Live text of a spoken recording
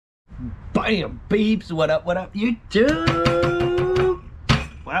Bam, beeps. What up, YouTube?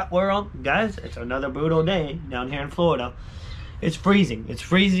 Well, we're on, guys. It's another brutal day down here in Florida. It's freezing. It's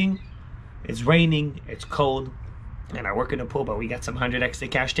freezing. It's raining. It's cold. And I work in the pool, but we got some 100 extra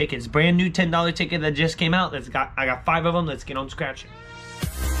cash tickets. Brand new $10 ticket that just came out. I got 5 of them. Let's get on scratching.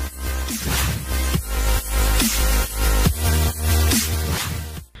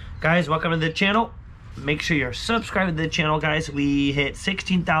 Guys, welcome to the channel. Make sure you're subscribed to the channel, guys. We hit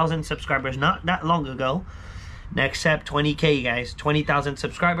 16,000 subscribers not that long ago. Next step, 20K, guys. 20,000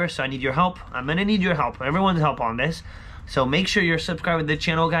 subscribers, so I need your help. I'm gonna need your help, everyone's help on this. So make sure you're subscribed to the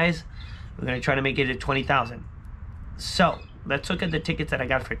channel, guys. We're gonna try to make it to 20,000. So let's look at the tickets that I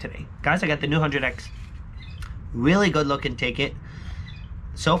got for today. Guys, I got the new 100X. Really good looking ticket.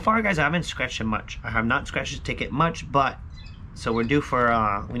 So far, guys, I haven't scratched it much. I have not scratched the ticket much, but so we're due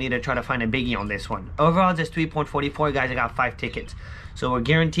for, we need to try to find a biggie on this one. Overall, just 3.44, guys. I got 5 tickets. So we're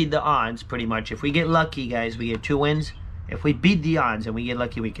guaranteed the odds, pretty much. If we get lucky, guys, we get 2 wins. If we beat the odds and we get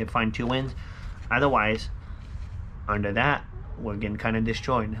lucky, we can find 2 wins. Otherwise, under that, we're getting kind of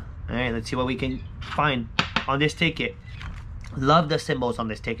destroyed. All right, let's see what we can find on this ticket. Love the symbols on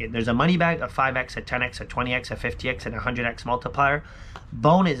this ticket. There's a money bag, a 5X, a 10X, a 20X, a 50X, and a 100X multiplier.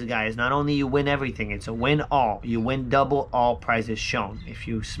 Bonus, guys, not only you win everything, it's a win all. You win double all prizes shown. If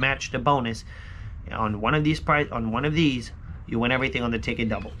you smash the bonus on one of these you win everything on the ticket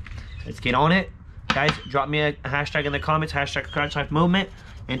double. Let's get on it. Guys, drop me a hashtag in the comments, hashtag Scratch Life Movement.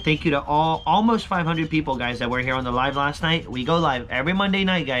 And thank you to almost 500 people, guys, that were here on the live last night. We go live every Monday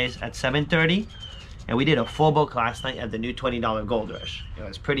night, guys, at 7:30. And we did a full book last night at the new $20 Gold Rush. It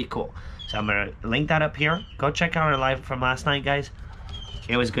was pretty cool. So I'm going to link that up here. Go check out our live from last night, guys.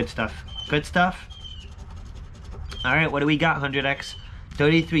 It was good stuff. Good stuff. All right, what do we got, 100X?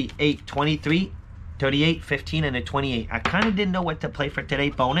 33, 8, 23, 38, 15, and a 28. I kind of didn't know what to play for today.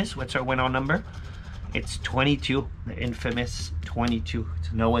 Bonus, what's our win-on number? It's 22, the infamous 22.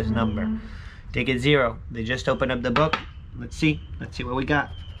 It's Noah's number. Ticket 0. They just opened up the book. Let's see. Let's see what we got.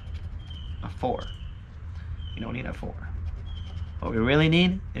 A 4. You don't need a 4. What we really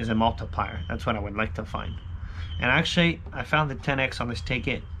need is a multiplier. That's what I would like to find. And actually, I found the 10X on this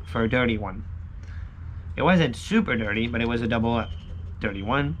ticket for a dirty one. It wasn't super dirty, but it was a double up.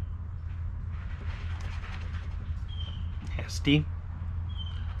 31. Nasty.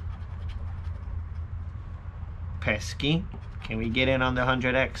 Pesky. Can we get in on the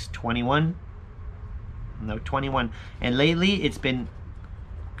 100X? 21. No, 21. And lately, it's been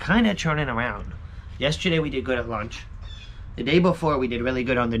kind of turning around. Yesterday we did good at lunch. The day before we did really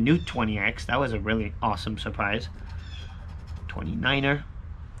good on the new 20X. That was a really awesome surprise. 29er,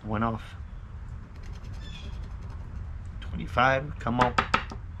 one off. 25, come on.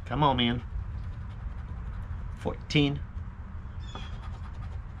 Come on, man. 14.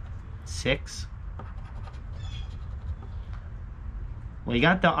 6. We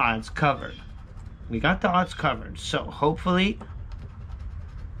got the odds covered. We got the odds covered. So hopefully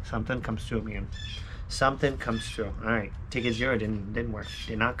something comes through, man. Something comes through. All right, ticket 0 didn't work.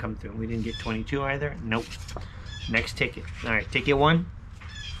 Did not come through. We didn't get 22 either. Nope. Next ticket. All right, ticket 1.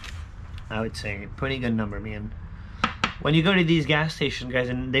 I would say pretty good number, man. When you go to these gas stations, guys,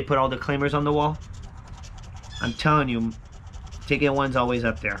 and they put all the claimers on the wall, I'm telling you, ticket 1's always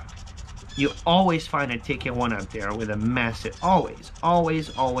up there. You always find a ticket 1 up there with a massive. Always,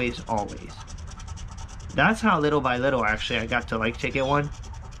 always, always, always. That's how little by little, actually, I got to like ticket 1.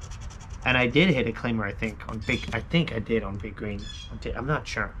 And I did hit a claimer, I think, on big. I think I did on big green. I'm not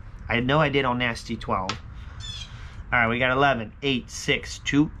sure. I know I did on nasty 12. All right, we got 11, 8, 6,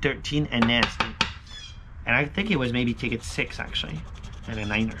 2, 13, and nasty. And I think it was maybe ticket 6 actually, and a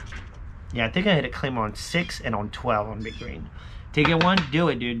 9er. Yeah, I think I hit a claimer on 6 and on 12 on big green. Ticket 1, do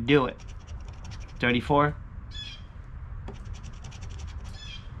it, dude, do it. 34,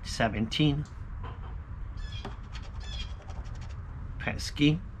 17,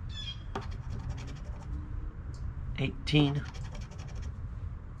 pesky. 18,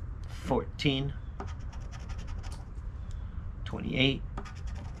 14, 28,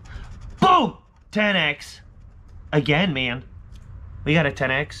 boom! 10X. Again, man. We got a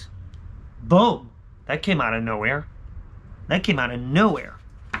 10X. Boom! That came out of nowhere. That came out of nowhere.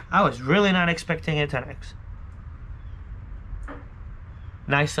 I was really not expecting a 10X.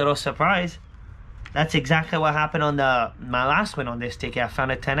 Nice little surprise. That's exactly what happened on my last win on this ticket. I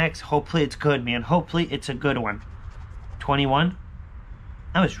found a 10X. Hopefully it's good, man. Hopefully it's a good one. 21.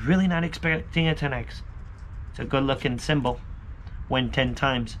 I was really not expecting a 10X. It's a good looking symbol. Win 10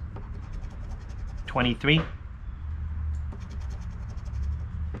 times. 23.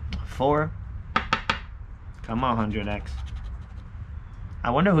 4. Come on, 100X. I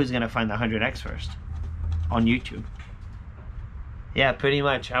wonder who's gonna find the 100x first on YouTube. Yeah, pretty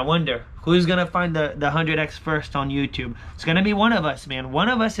much. I wonder who's gonna find the 100x first on YouTube. It's gonna be one of us, man. One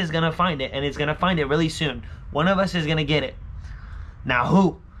of us is gonna find it, and it's gonna find it really soon. One of us is gonna get it. Now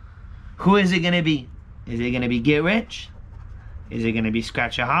who? Who is it gonna be? Is it gonna be Get Rich? Is it gonna be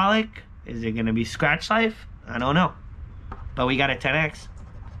Scratchaholic? Is it gonna be Scratch Life? I don't know. But we got a 10x.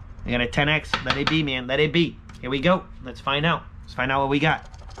 We got a 10x. Let it be, man. Let it be. Here we go. Let's find out. Let's find out what we got.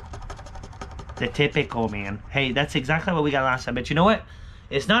 The typical, man. Hey, that's exactly what we got last time. But you know what?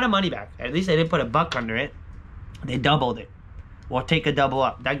 It's not a money back. At least they didn't put a buck under it. They doubled it. We'll take a double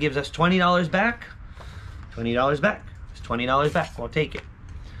up. That gives us $20 back. $20 back. It's $20 back. We'll take it.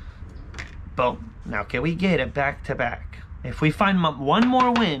 Boom. Now, can we get it back to back? If we find one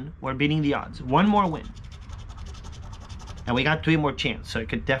more win, we're beating the odds. One more win. And we got 3 more chances, so it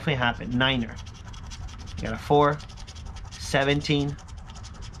could definitely happen. Niner. We got a 4, 17,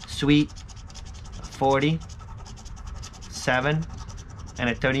 sweet, 40, 7, and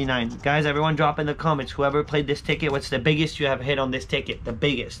a 39. Guys, everyone drop in the comments. Whoever played this ticket, what's the biggest you have hit on this ticket? The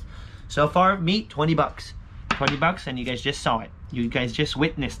biggest. So far, me, 20 bucks. 20 bucks, and you guys just saw it. You guys just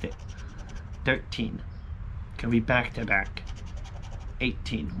witnessed it. 13. Can we back to back?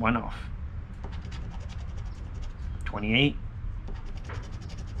 18. One off. 28.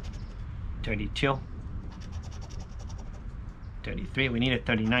 32. 33. We need a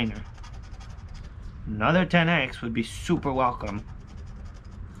 39er. Another 10x would be super welcome.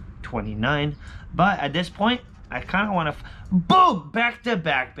 29. But at this point, I kind of want to... Boom! Back to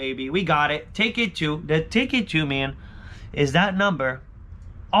back, baby. We got it. Ticket 2. The ticket 2, man, is that number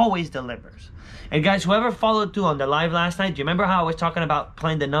always delivers. And guys, whoever followed through on the live last night, do you remember how I was talking about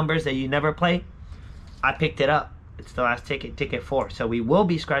playing the numbers that you never play? I picked it up. It's the last ticket, ticket 4. So we will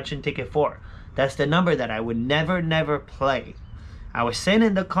be scratching ticket 4. That's the number that I would never play. I was saying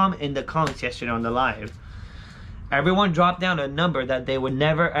in the comments yesterday on the live, everyone dropped down a number that they would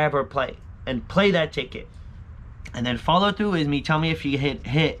never ever play and play that ticket. And then follow through is me telling me if you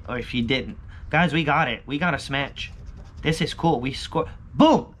hit or if you didn't. Guys, we got it. We got a smash. This is cool. We scored.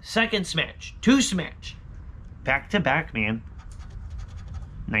 Boom! Second smash. 2 smash. Back to back, man.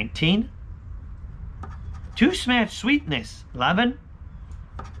 19. 2 smash sweetness. 11.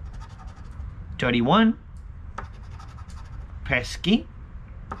 31. Pesky.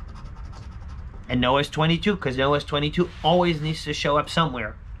 And Noah's 22, because Noah's 22 always needs to show up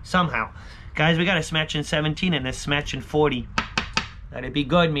somewhere. Somehow. Guys, we got a smash in 17 and a smash in 40. Let it be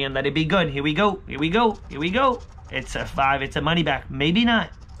good, man. Let it be good. Here we go. Here we go. Here we go. It's a 5. It's a money back. Maybe not.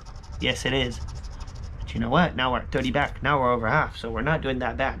 Yes, it is. But you know what? Now we're at 30 back. Now we're over half. So we're not doing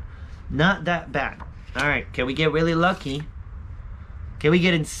that bad. Not that bad. All right. Can we get really lucky? Can we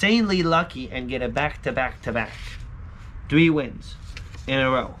get insanely lucky and get a back to back to back? 3 wins in a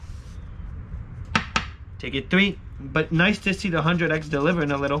row. Ticket 3. But nice to see the 100x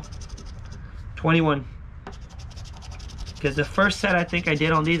delivering a little. 21. Because the first set I think I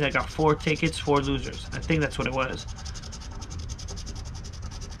did on these, I got 4 tickets, 4 losers. I think that's what it was.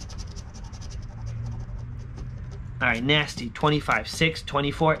 Alright, nasty. 25, 6,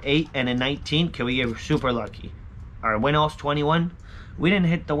 24, 8, and a 19. Can we get super lucky? Our win all's 21. We didn't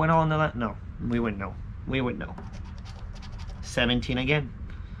hit the win all on the left. No, we wouldn't know. We would know. 17 again.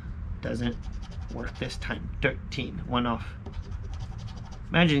 Doesn't work this time. 13. 1 off.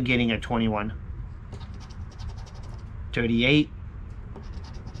 Imagine getting a 21. 38.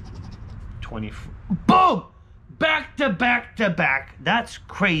 24. Boom! Back to back to back. That's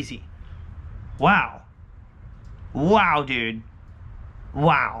crazy. Wow. Wow, dude.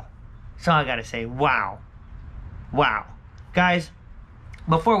 Wow. That's all I gotta say. Wow. Wow. Guys,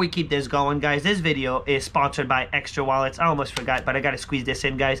 before we keep this going, guys, this video is sponsored by Ekster Wallets. I almost forgot, but I gotta squeeze this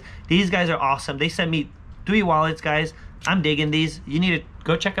in, guys. These guys are awesome. They sent me 3 wallets, guys. I'm digging these. You need to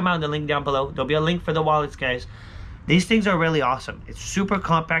go check them out in the link down below. There'll be a link for the wallets, guys. These things are really awesome. It's super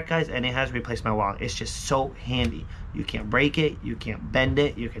compact, guys, and it has replaced my wallet. It's just so handy. You can't break it. You can't bend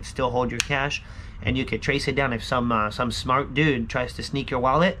it. You can still hold your cash, and you can trace it down. If some smart dude tries to sneak your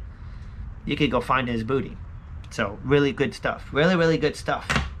wallet, you could go find his booty. So, really good stuff. Really, really good stuff.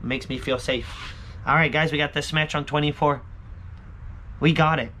 Makes me feel safe. All right, guys, we got this match on 24. We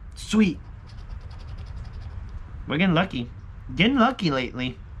got it. Sweet. We're getting lucky. Getting lucky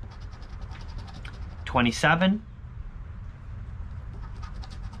lately. 27.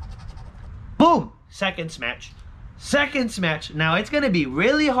 Boom! Second smash. Second smash. Now, it's going to be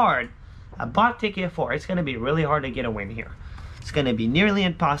really hard. I bought ticket 4. It's going to be really hard to get a win here. It's going to be nearly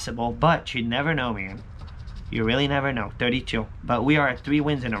impossible, but you never know, man. You really never know. 32. But we are at 3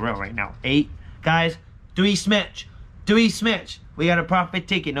 wins in a row right now. 8. Guys, 3 smash. 3 smash. We got a profit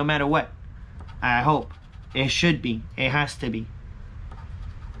ticket no matter what. I hope. It should be. It has to be.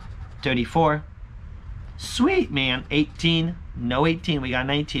 34. Sweet, man. 18. No 18. We got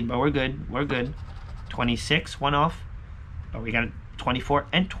 19, but we're good. We're good. 26. One off. But we got 24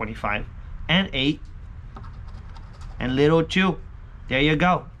 and 25 and 8 and little 2. There you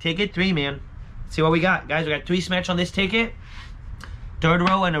go. Ticket 3, man. See what we got. Guys, we got 3 smash on this ticket. Third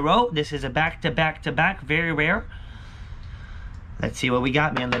row in a row. This is a back-to-back-to-back. Very rare. Let's see what we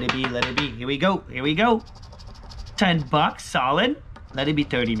got, man. Let it be. Let it be. Here we go. Here we go. 10 bucks. Solid. Let it be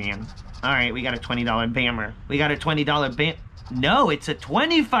 30, man. All right, we got a $20 bammer. We got a $20 bam. No, it's a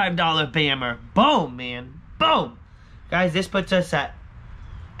 $25 bammer. Boom, man. Boom. Guys, this puts us at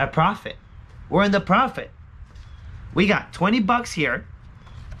a profit. We're in the profit. We got 20 bucks here.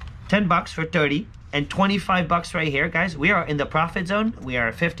 10 bucks for 30. And 25 bucks right here. Guys, we are in the profit zone. We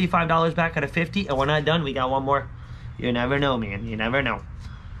are $55 back out of 50. And we're not done. We got one more. You never know, man. You never know.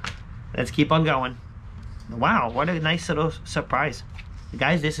 Let's keep on going. Wow, what a nice little surprise.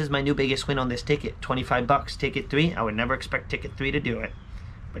 Guys, this is my new biggest win on this ticket. 25 bucks. Ticket 3. I would never expect ticket 3 to do it.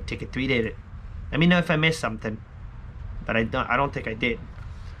 But ticket 3 did it. Let me know if I missed something. But I don't think I did.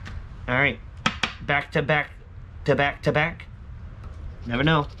 Alright. Back to back. To back to back. Never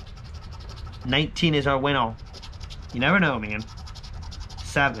know. 19 is our win all. You never know, man.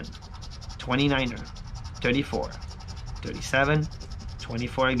 7. 29er. 34. 37.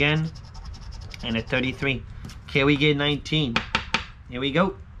 24 again. And a 33. Can we get 19? Here we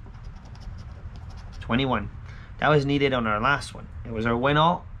go. 21. That was needed on our last one. It was our win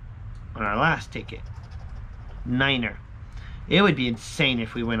all on our last ticket. 9er. It would be insane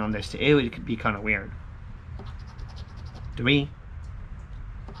if we went on this. It would be kind of weird. 3.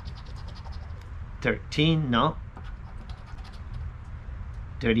 13. No.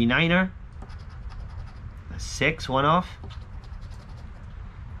 39er. A 6. One off.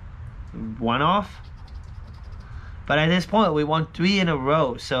 One off. But at this point, we won 3 in a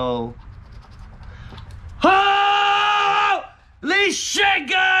row, so... Holy shit,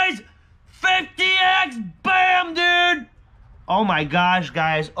 guys! 50x! Bam, dude! Oh my gosh,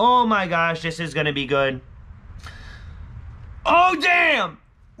 guys. Oh my gosh, this is gonna be good. Oh, damn!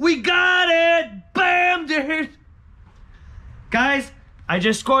 We got it! Bam, dude! Guys, I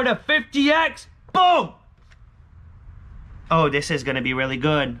just scored a 50x. Boom! Oh, this is gonna be really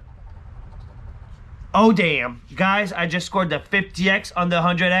good. Oh, damn. Guys, I just scored the 50x on the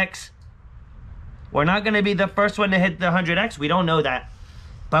 100x. We're not going to be the first one to hit the 100x. We don't know that.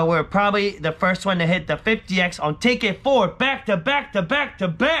 But we're probably the first one to hit the 50x on ticket 4. Back to back to back to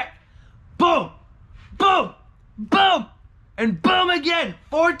back. Boom. Boom. Boom. And boom again.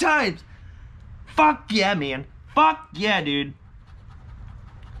 4 times. Fuck yeah, man. Fuck yeah, dude.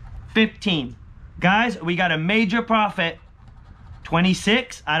 15. Guys, we got a major profit.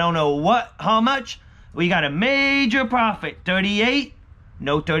 26. I don't know how much. We got a major profit. 38.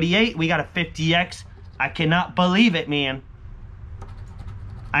 No 38. We got a 50x. I cannot believe it, man.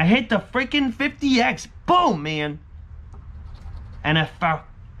 I hit the freaking 50x. Boom, man. And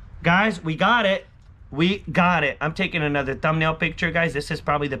guys, we got it. We got it. I'm taking another thumbnail picture, guys. This is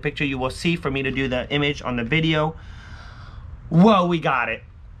probably the picture you will see for me to do the image on the video. Whoa, we got it.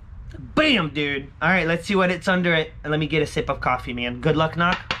 Bam, dude. All right, let's see what it's under it. And let me get a sip of coffee, man. Good luck,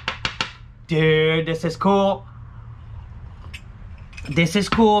 knock. Dude, this is cool. This is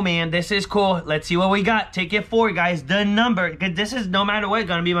cool, man. This is cool. Let's see what we got. Ticket 4, guys. The number. This is, no matter what,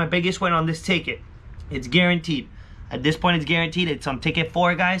 going to be my biggest win on this ticket. It's guaranteed. At this point, it's guaranteed. It's on ticket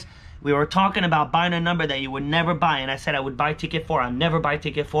 4, guys. We were talking about buying a number that you would never buy. And I said I would buy ticket 4. I'll never buy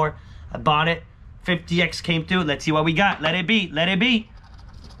ticket 4. I bought it. 50x came through. Let's see what we got. Let it be. Let it be.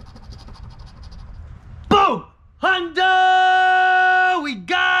 Boom! Hundo! We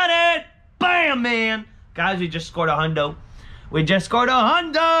got it! Bam, man! Guys, we just scored a hundo. We just scored a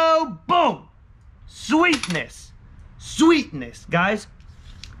hundo! Boom! Sweetness. Sweetness. Guys,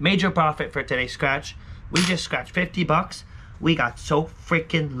 major profit for today's scratch. We just scratched 50 bucks. We got so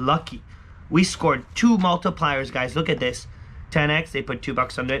freaking lucky. We scored 2 multipliers, guys. Look at this. 10x, they put 2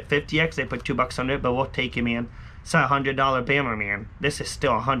 bucks under it. 50x, they put 2 bucks under it, but we'll take it, man. It's a $100 bammer, man. This is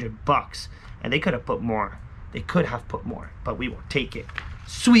still 100 bucks. And they could have put more. They could have put more, but we will take it.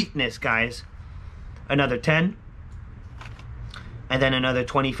 Sweetness, guys. Another 10. And then another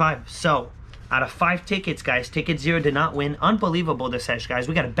 25. So, out of 5 tickets, guys, ticket 0 did not win. Unbelievable this sesh, guys.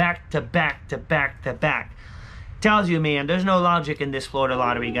 We got a back to back to back to back. Tells you, man, there's no logic in this Florida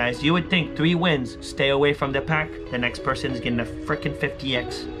lottery, guys. You would think 3 wins, stay away from the pack. The next person is getting a freaking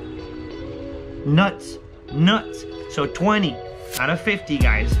 50x. Nuts. Nuts. So 20 out of 50,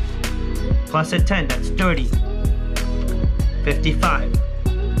 guys. Plus a 10, that's 30. 55,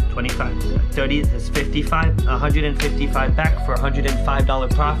 25, 30 is 55, 155 back for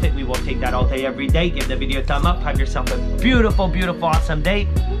 $105 profit. We will take that all day, every day. Give the video a thumb up. Have yourself a beautiful, beautiful, awesome day.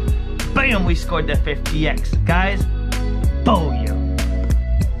 Bam, we scored the 50x. Guys, booyah.